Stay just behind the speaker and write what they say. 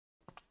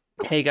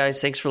Hey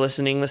guys, thanks for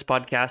listening. This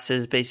podcast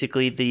is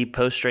basically the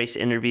post-race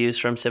interviews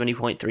from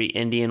 70.3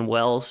 Indian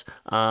Wells.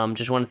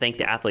 Just want to thank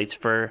the athletes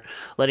for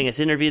letting us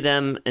interview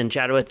them and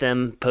chat with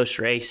them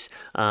post-race.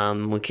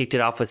 We kicked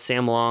it off with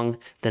Sam Long,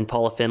 then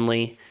Paula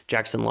Finley,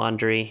 Jackson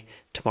Laundrie,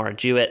 Tamara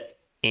Jewett,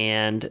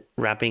 and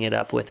wrapping it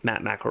up with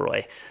Matt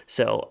McElroy.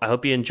 So I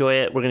hope you enjoy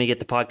it. We're going to get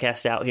the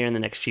podcast out here in the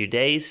next few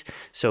days,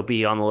 so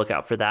be on the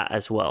lookout for that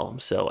as well.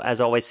 So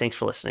as always, thanks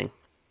for listening.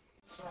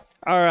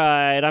 All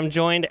right, I'm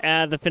joined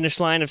at the finish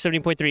line of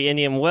 70.3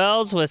 Indian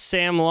Wells with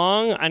Sam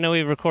Long. I know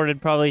we've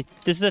recorded this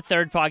is the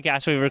third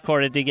podcast we've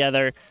recorded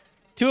together,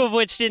 two of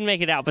which didn't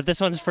make it out, but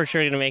this one's for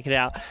sure going to make it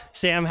out.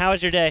 Sam, how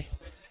was your day?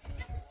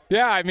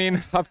 Yeah, I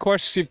mean, of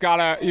course, you've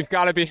got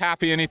to be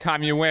happy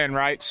anytime you win,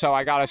 right? So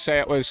I got to say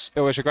it was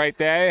a great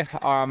day.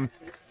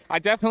 I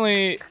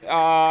definitely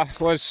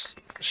was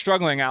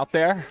struggling out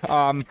there.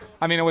 I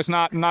mean, it was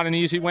not an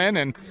easy win,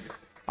 and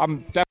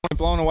I'm definitely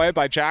blown away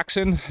by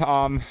Jackson.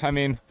 I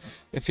mean,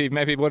 if he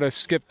maybe would have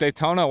skipped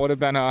Daytona, it would have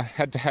been a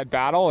head-to-head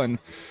battle. And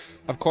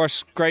of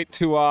course, great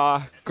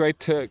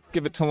to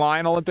give it to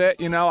Lionel a bit.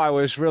 You know, I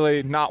was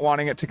really not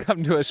wanting it to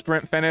come to a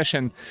sprint finish,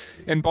 and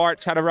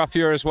Bart's had a rough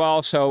year as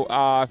well.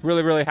 So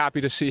really, really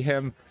happy to see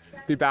him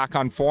be back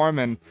on form.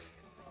 And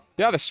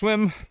yeah,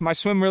 my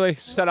swim really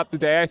set up the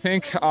day, I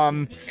think.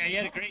 Yeah, you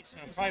had a great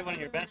swim. Probably one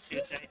of your best, you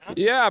would say, huh?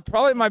 Yeah,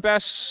 probably my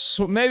best.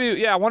 Maybe,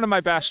 yeah, one of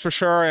my best for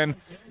sure. And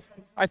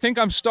I think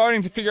I'm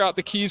starting to figure out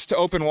the keys to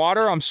open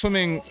water. I'm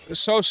swimming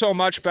so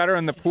much better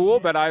in the pool,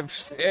 but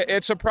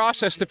it's a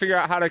process to figure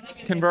out how to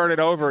convert it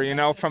over, you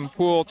know, from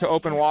pool to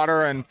open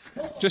water and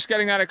just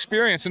getting that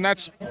experience. And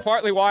that's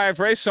partly why I've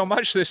raced so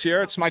much this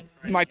year. It's my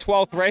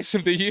 12th race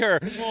of the year,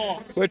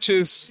 which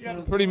is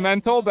pretty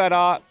mental,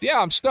 but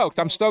yeah, I'm stoked.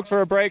 I'm stoked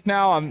for a break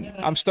now.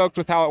 I'm stoked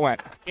with how it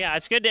went. Yeah,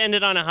 it's good to end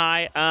it on a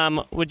high.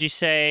 Would you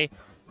say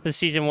the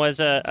season was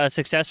a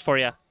success for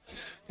you?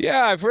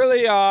 Yeah, I've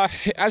really,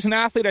 as an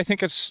athlete, I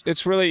think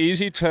it's really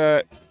easy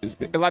to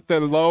let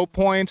the low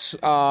points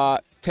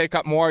take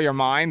up more of your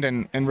mind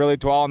and really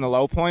dwell on the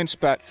low points.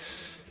 But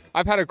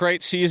I've had a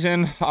great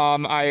season.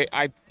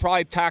 I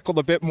probably tackled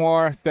a bit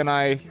more than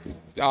I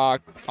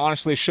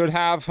honestly should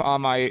have.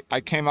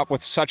 I came up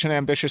with such an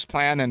ambitious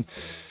plan,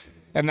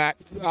 and that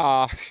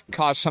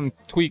caused some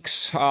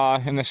tweaks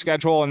in the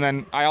schedule. And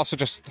then I also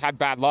just had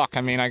bad luck.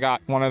 I mean, I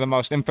got one of the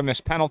most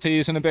infamous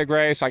penalties in a big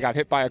race. I got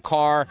hit by a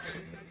car.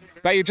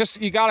 But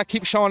you got to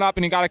keep showing up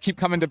and you got to keep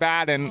coming to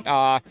bat. And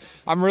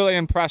I'm really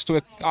impressed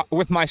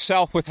with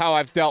myself with how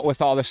I've dealt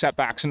with all the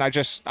setbacks. And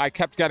I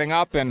kept getting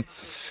up and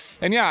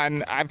yeah,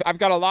 and I've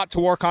got a lot to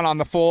work on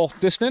the full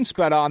distance,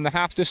 but on the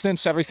half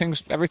distance,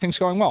 everything's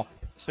going well.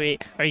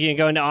 Sweet. Are you going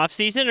to go into off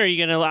season, or are you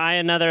going to eye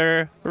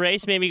another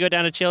race? Maybe go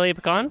down to Chile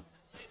Pecan?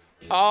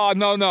 Oh,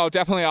 no,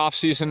 definitely off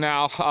season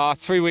now.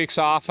 3 weeks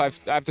off.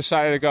 I've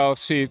decided to go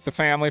see the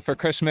family for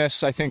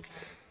Christmas. I think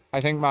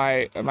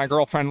my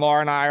girlfriend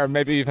Laura and I are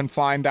maybe even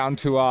flying down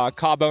to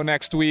Cabo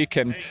next week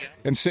and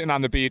sitting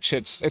on the beach.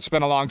 It's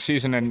been a long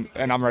season, and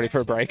I'm ready for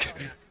a break.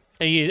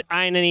 Are you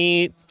eyeing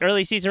any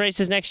early season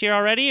races next year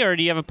already, or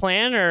do you have a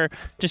plan, or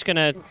just going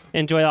to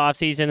enjoy the off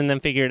season and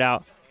then figure it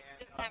out?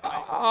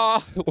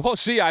 We'll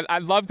see.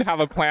 I'd love to have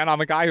a plan.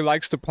 I'm a guy who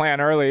likes to plan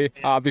early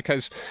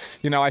because,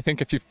 you know, I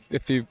think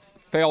if you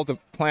fail to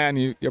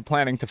plan, you're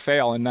planning to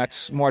fail, and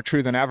that's more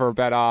true than ever.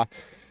 But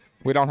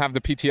we don't have the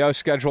PTO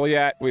schedule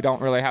yet. We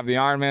don't really have the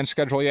Ironman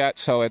schedule yet,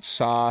 so it's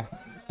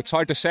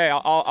hard to say.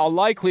 I'll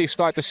likely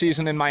start the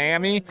season in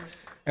Miami,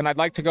 and I'd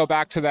like to go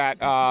back to that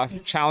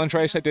challenge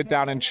race I did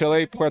down in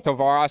Chile, Puerto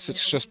Varas.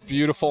 It's just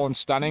beautiful and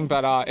stunning,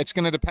 but it's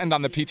going to depend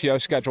on the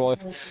PTO schedule.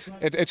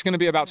 It's going to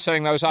be about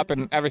setting those up,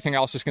 and everything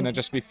else is going to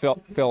just be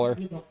filler.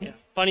 Yeah.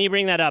 Funny you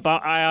bring that up.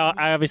 I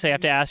obviously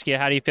have to ask you,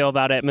 how do you feel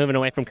about it moving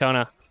away from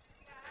Kona?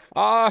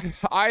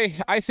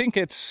 I think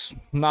it's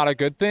not a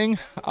good thing.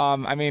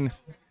 I mean,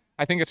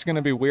 I think it's going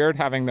to be weird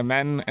having the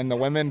men and the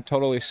women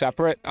totally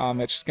separate.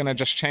 It's going to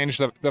just change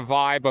the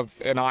vibe of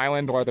an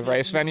island or the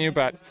race venue.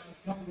 But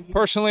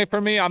personally, for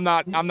me, I'm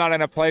not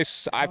in a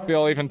place I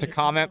feel even to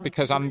comment,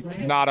 because I'm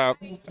not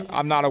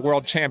a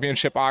world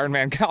championship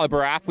Ironman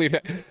caliber athlete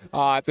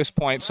at this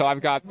point. So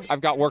I've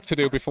got work to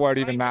do before it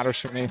even matters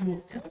for me.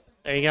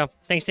 There you go.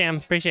 Thanks, Sam.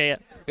 Appreciate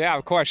it. Yeah,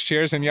 of course.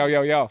 Cheers and yo.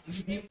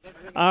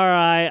 All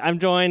right. I'm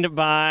joined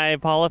by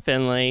Paula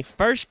Finley.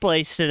 First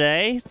place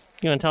today.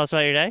 You want to tell us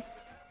about your day?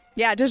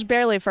 Yeah, just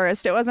barely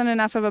first. It wasn't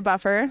enough of a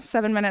buffer,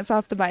 7 minutes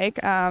off the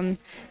bike. I'm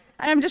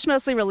just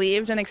mostly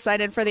relieved and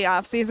excited for the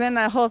off season.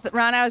 The whole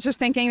run, I was just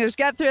thinking, just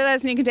get through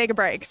this and you can take a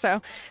break.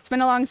 So it's been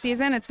a long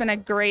season. It's been a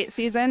great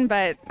season,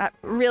 but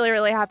really,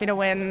 really happy to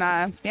win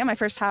my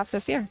first half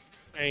this year.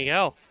 There you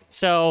go.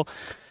 So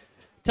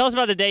tell us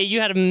about the day.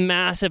 You had a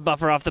massive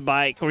buffer off the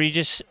bike where you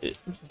just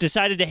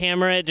decided to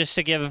hammer it just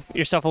to give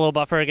yourself a little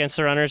buffer against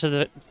the runners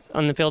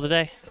on the field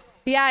today.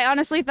 Yeah, I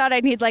honestly thought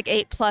I'd need like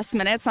 8+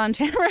 minutes on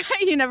Tamarack.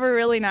 You never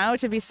really know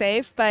to be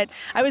safe, but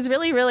I was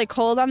really, really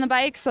cold on the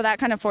bike, so that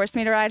kind of forced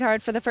me to ride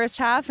hard for the first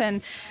half.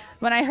 And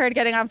when I heard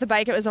getting off the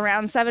bike, it was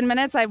around 7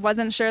 minutes. I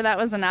wasn't sure that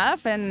was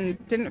enough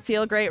and didn't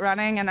feel great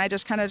running. And I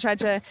just kind of tried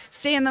to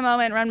stay in the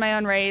moment, run my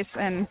own race,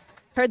 and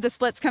heard the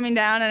splits coming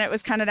down, and it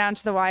was kind of down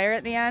to the wire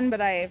at the end.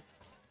 But I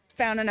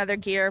found another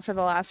gear for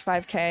the last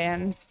 5K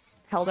and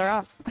held her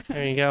off.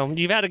 There you go.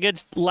 You've had a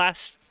good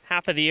last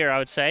half of the year, I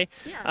would say.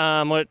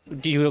 Yeah. What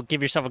do you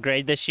give yourself a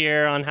grade this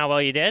year on how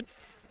well you did?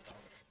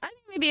 I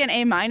think maybe an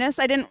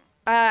A-.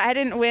 I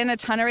didn't win a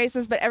ton of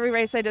races, but every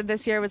race I did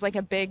this year was like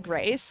a big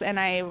race, and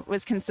I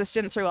was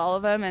consistent through all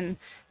of them and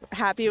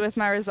happy with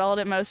my result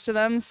at most of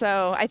them.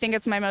 So I think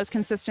it's my most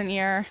consistent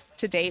year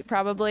to date,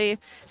 probably,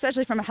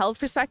 especially from a health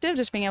perspective.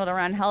 Just being able to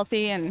run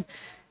healthy and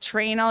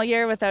train all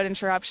year without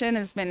interruption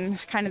has been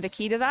kind of the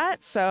key to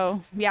that.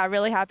 So yeah,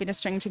 really happy to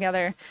string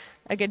together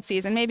a good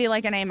season. Maybe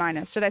like an A-.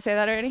 Did I say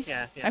that already?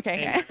 Yeah.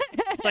 Okay.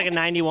 It's like a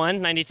 91,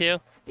 92.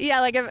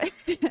 Yeah, like,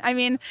 I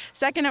mean,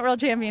 second at World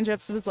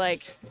Championships was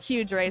like a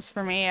huge race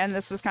for me, and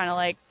this was kind of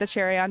like the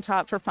cherry on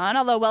top for fun.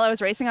 Although while I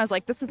was racing, I was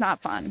like, this is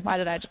not fun. Why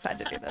did I decide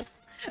to do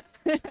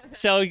this?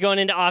 So going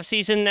into off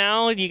season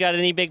now, you got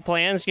any big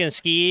plans? You gonna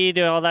ski,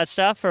 do all that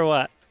stuff, or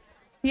what?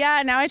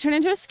 Yeah, now I turn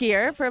into a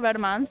skier for about a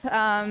month.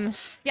 Yeah,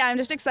 I'm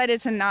just excited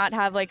to not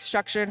have like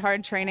structured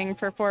hard training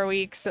for 4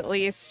 weeks at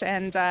least.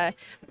 And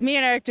me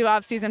and Eric do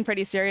off season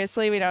pretty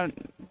seriously. We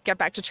don't get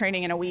back to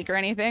training in a week or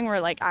anything.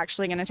 We're like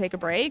actually going to take a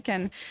break.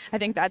 And I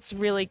think that's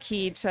really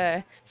key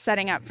to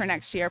setting up for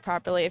next year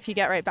properly. If you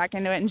get right back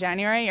into it in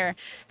January, you're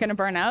going to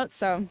burn out.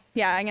 So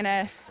yeah, I'm going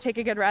to take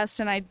a good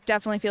rest, and I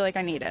definitely feel like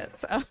I need it.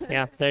 So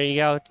Yeah, there you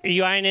go. Are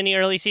you eyeing any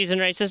early season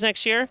races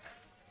next year?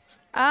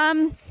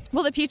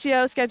 Well, the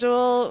PTO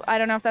schedule, I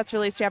don't know if that's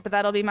released yet, but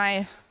that'll be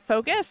my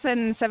focus,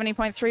 and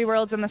 70.3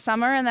 Worlds in the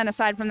summer. And then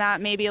aside from that,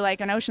 maybe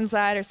like an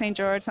Oceanside or St.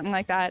 George, something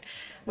like that.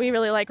 We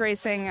really like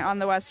racing on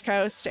the West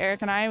Coast.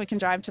 Eric and I, we can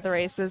drive to the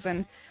races,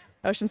 and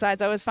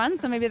Oceanside's always fun,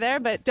 so maybe there,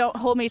 but don't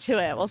hold me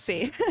to it. We'll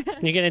see.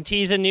 You gonna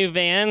tease a new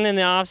van in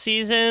the off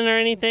season or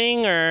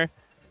anything, or?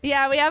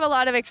 Yeah, we have a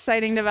lot of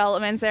exciting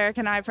developments, Eric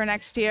and I, for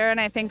next year. And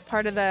I think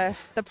part of the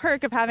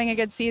perk of having a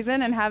good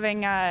season and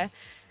having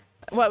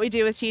what we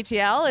do with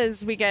TTL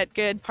is we get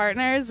good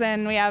partners,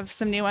 and we have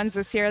some new ones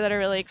this year that are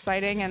really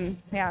exciting. And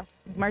yeah,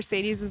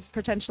 Mercedes is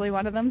potentially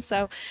one of them.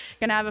 So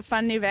gonna have a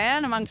fun new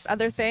van amongst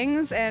other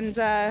things. And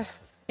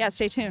yeah,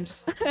 stay tuned.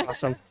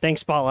 Awesome.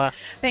 Thanks, Paula.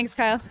 Thanks,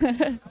 Kyle.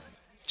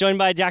 Joined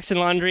by Jackson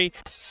Laundry,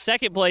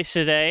 second place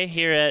today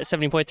here at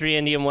 70.3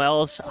 Indian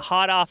Wells,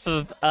 hot off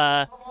of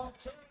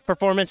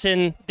performance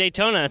in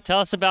Daytona. Tell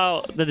us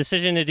about the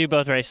decision to do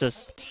both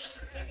races.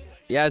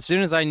 Yeah, as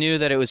soon as I knew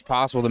that it was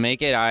possible to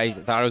make it, I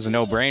thought it was a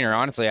no-brainer.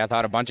 Honestly, I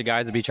thought a bunch of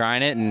guys would be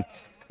trying it,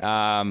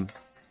 and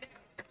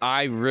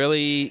I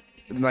really,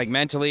 like,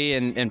 mentally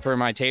and for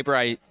my taper,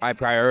 I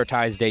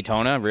prioritized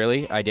Daytona.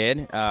 Really, I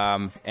did,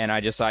 and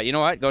I just thought, you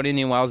know what, go to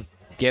Indian Wells,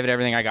 give it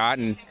everything I got,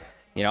 and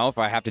you know, if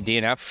I have to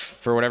DNF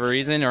for whatever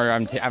reason or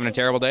I'm having a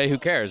terrible day, who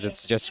cares?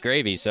 It's just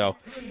gravy. So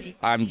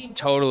I'm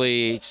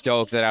totally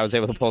stoked that I was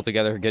able to pull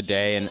together a good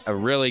day and a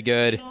really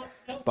good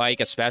bike,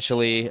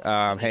 especially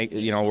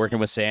you know, working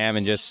with Sam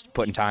and just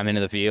putting time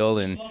into the field,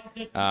 and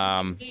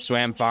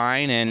swam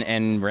fine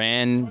and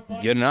ran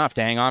good enough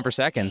to hang on for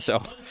second. So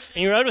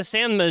And you rode with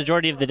Sam the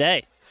majority of the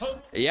day.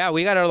 yeah,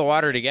 we got out of the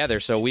water together,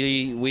 so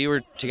we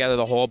were together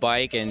the whole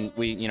bike, and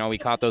we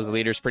caught those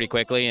leaders pretty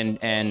quickly,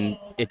 and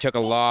it took a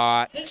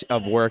lot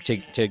of work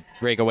to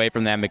break away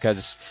from them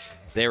because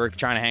they were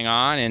trying to hang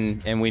on,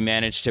 and we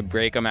managed to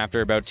break them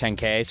after about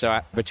 10K.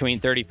 So between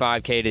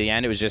 35K to the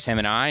end, it was just him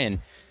and I, and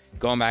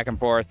going back and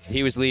forth.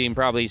 He was leading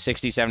probably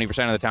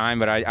 60-70% of the time,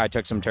 but I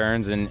took some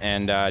turns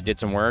and did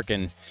some work,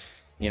 and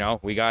you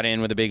know, we got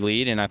in with a big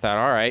lead, and I thought,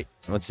 all right,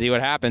 let's see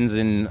what happens.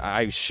 And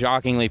I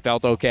shockingly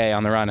felt okay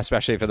on the run,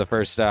 especially for the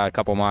first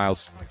couple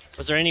miles.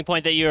 Was there any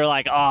point that you were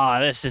like, oh,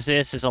 this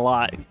is a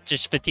lot,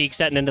 just fatigue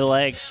setting into the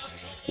legs?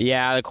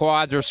 Yeah, the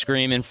quads were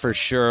screaming for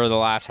sure the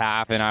last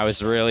half, and I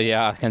was really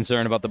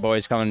concerned about the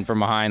boys coming from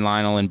behind,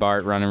 Lionel and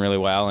Bart running really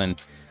well, and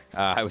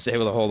I was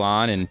able to hold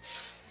on. And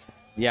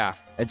yeah,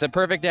 it's a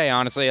perfect day,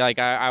 honestly. Like,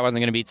 I wasn't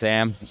going to beat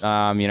Sam.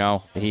 You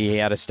know, he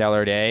had a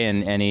stellar day,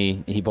 and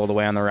he pulled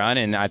away on the run.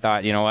 And I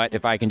thought, you know what,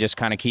 if I can just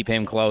kind of keep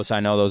him close, I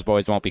know those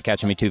boys won't be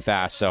catching me too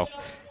fast. So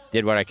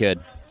did what I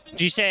could.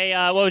 Did you say,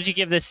 what would you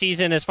give this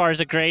season as far as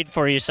a grade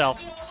for yourself?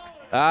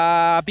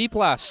 B+.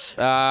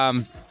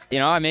 You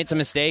know, I made some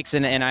mistakes,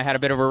 and I had a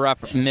bit of a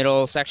rough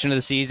middle section of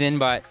the season,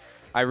 but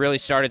I really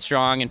started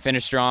strong and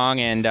finished strong,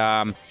 and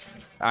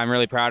I'm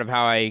really proud of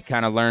how I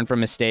kind of learned from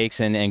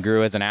mistakes and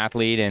grew as an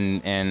athlete,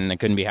 and I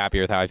couldn't be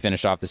happier with how I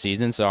finished off the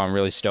season. So I'm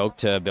really stoked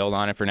to build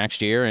on it for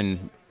next year,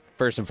 and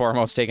first and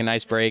foremost, take a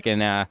nice break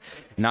and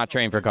not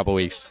train for a couple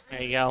weeks.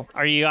 There you go.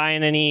 Are you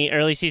eyeing any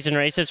early season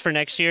races for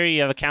next year?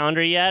 You have a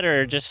calendar yet,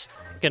 or just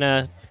going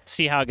to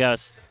see how it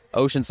goes?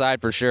 Oceanside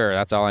for sure.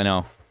 That's all I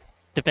know.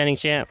 Defending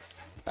champ.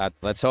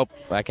 Let's hope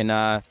I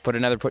can put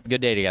another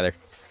good day together.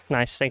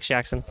 Nice. Thanks,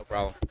 Jackson. No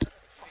problem.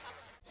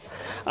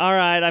 All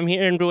right, I'm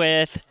here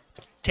with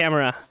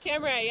Tamara.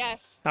 Tamara,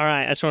 yes. All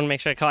right, I just want to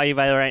make sure I call you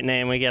by the right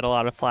name. We get a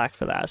lot of flack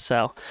for that.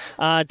 So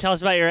tell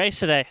us about your race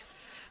today.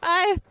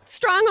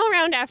 Strong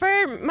all-around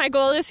effort. My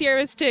goal this year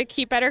was to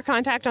keep better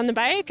contact on the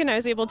bike, and I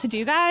was able to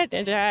do that.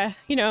 And,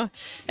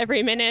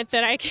 every minute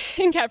that I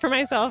can get for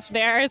myself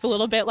there is a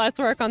little bit less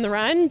work on the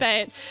run.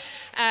 But,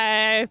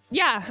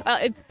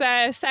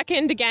 it's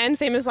second again,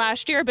 same as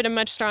last year, but a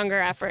much stronger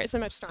effort. So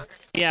much stronger.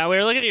 Yeah, we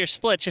were looking at your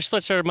splits. Your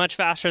splits are much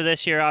faster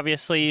this year.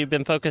 Obviously, you've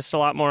been focused a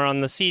lot more on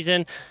the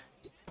season.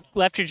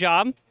 Left your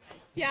job.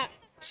 Yeah.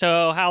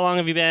 So how long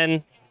have you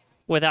been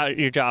without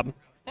your job?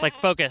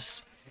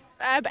 Focused?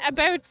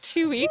 About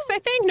 2 weeks, I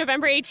think.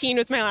 November 18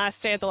 was my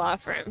last day at the law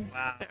firm.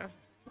 Wow. So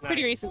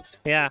pretty recent.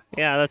 Yeah,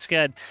 that's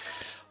good.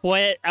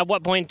 At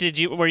what point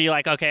were you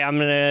like, okay, I'm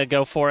gonna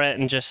go for it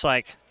and just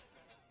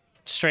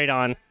straight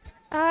on?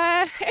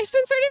 It's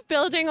been sort of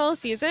building all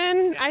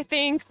season. I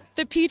think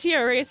the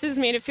PTO races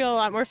made it feel a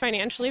lot more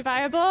financially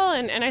viable,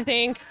 and I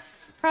think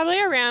probably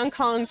around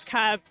Collins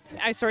Cup,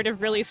 I sort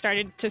of really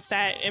started to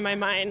set in my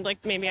mind,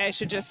 maybe I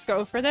should just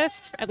go for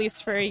this, at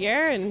least for a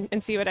year,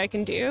 and see what I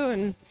can do,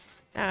 and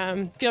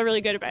feel really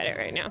good about it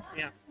right now.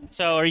 Yeah.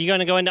 So are you going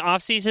to go into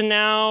off season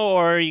now,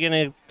 or are you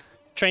going to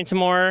train some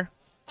more,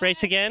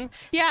 race again?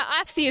 Yeah,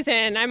 off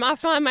season. I'm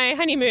off on my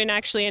honeymoon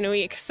actually in a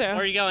week. So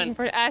where are you going?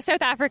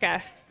 South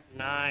Africa.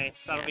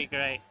 Nice. That'll be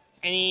great.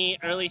 Any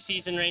early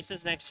season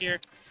races next year?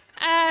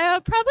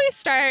 I'll probably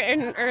start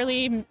in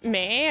early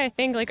May. I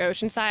think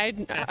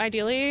Oceanside,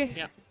 ideally.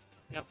 Yep.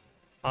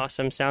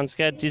 Awesome. Sounds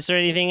good. Is there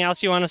anything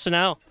else you want us to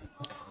know?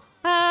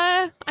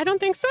 I don't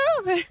think so.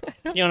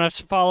 You want us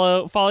to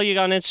follow you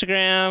on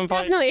Instagram?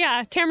 Definitely,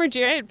 yeah. Tamara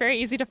Jewett, very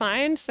easy to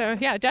find. So,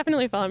 yeah,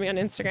 definitely follow me on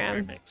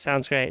Instagram. Perfect.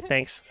 Sounds great.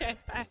 Thanks. Okay,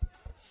 bye.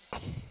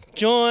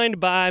 Joined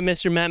by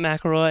Mr. Matt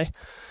McElroy.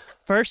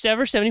 First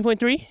ever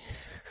 70.3?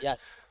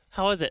 Yes.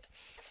 How was it?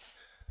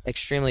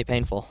 Extremely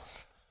painful.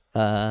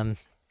 I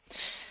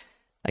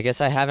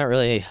guess I haven't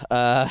really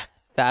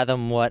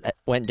fathomed what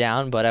went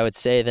down, but I would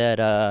say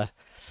that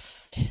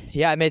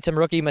I made some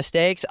rookie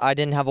mistakes. I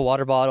didn't have a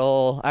water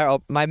bottle.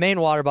 My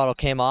main water bottle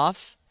came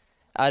off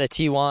out of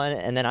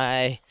T1, and then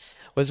I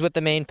was with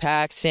the main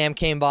pack. Sam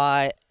came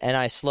by, and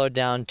I slowed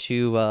down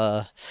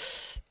to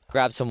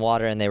grab some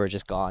water, and they were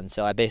just gone.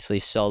 So I basically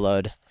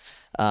soloed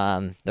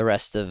the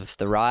rest of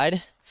the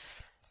ride.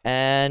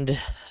 And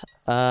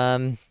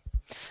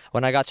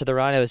when I got to the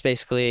run, it was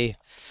basically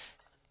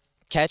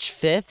catch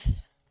fifth,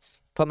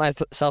 put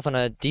myself in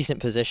a decent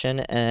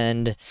position,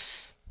 and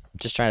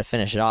just trying to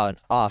finish it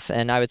off.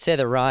 And I would say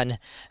the run,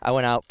 I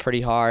went out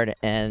pretty hard,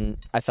 and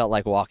I felt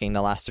like walking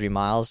the last 3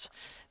 miles.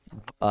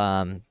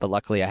 But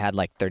luckily I had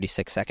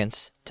 36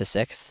 seconds to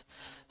sixth.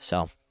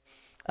 So,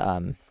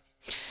 I'm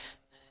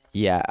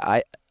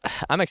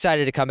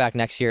excited to come back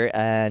next year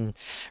and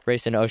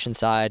race in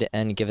Oceanside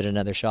and give it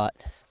another shot.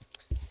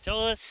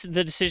 Tell us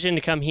the decision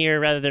to come here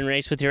rather than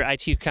race with your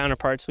ITU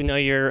counterparts. We know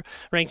you're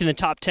ranked in the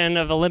top 10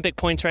 of Olympic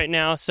points right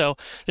now, so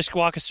just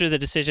walk us through the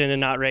decision to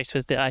not race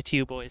with the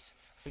ITU boys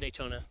in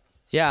Daytona.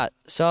 Yeah,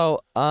 so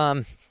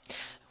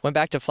went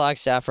back to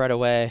Flagstaff right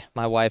away.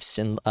 My wife's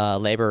in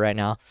labor right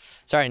now.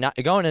 Sorry,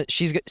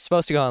 she's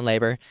supposed to go in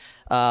labor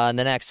in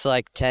the next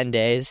 10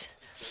 days.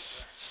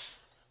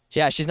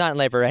 Yeah, she's not in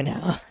labor right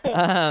now.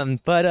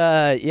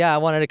 I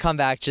wanted to come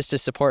back just to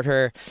support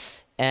her,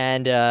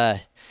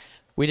 and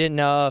we didn't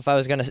know if I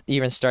was going to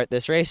even start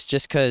this race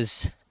just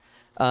because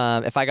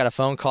if I got a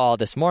phone call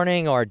this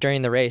morning or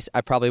during the race,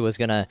 I probably was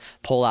going to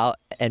pull out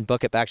and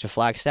book it back to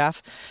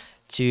Flagstaff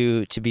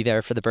to be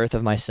there for the birth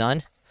of my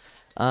son.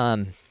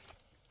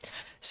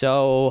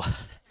 So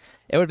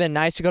it would have been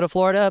nice to go to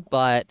Florida,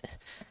 but,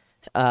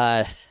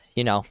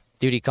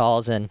 duty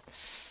calls, and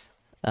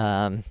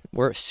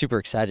we're super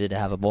excited to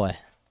have a boy.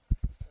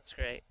 That's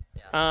great.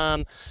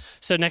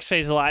 So next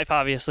phase of life,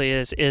 obviously,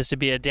 is to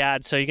be a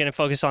dad. So you're going to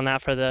focus on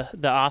that for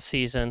the off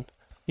season.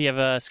 You have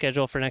a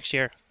schedule for next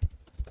year?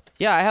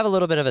 Yeah, I have a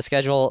little bit of a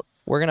schedule.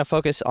 We're going to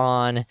focus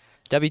on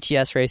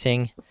WTS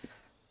racing,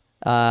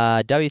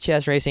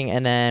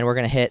 and then we're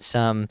going to hit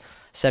some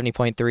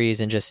 70.3s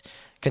and just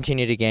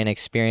continue to gain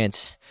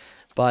experience.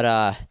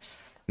 But,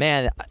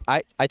 man,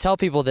 I tell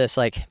people this,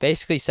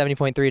 basically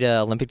 70.3 to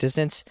Olympic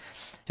distance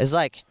is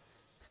like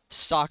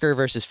soccer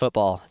versus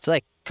football. It's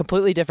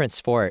completely different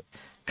sport,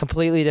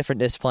 completely different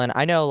discipline.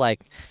 I know,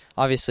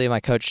 obviously my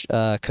coach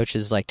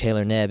is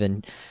Taylor Knibb,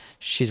 and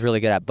she's really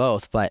good at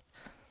both, but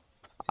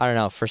I don't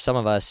know, for some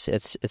of us,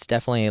 it's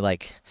definitely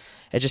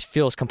it just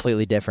feels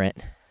completely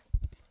different.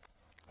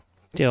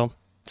 Deal.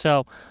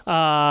 So,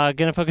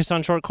 gonna focus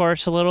on short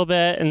course a little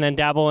bit and then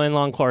dabble in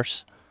long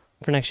course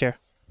for next year.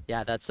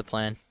 Yeah, that's the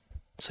plan.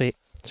 Sweet.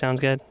 Sounds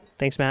good.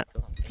 Thanks, Matt.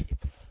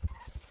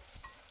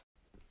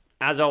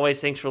 As always,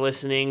 thanks for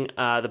listening.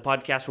 The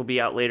podcast will be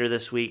out later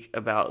this week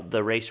about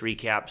the race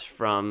recaps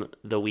from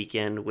the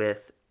weekend with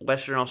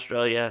Western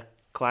Australia,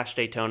 Clash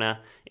Daytona,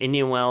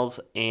 Indian Wells,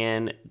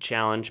 and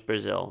Challenge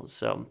Brazil.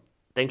 So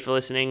thanks for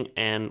listening,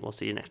 and we'll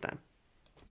see you next time.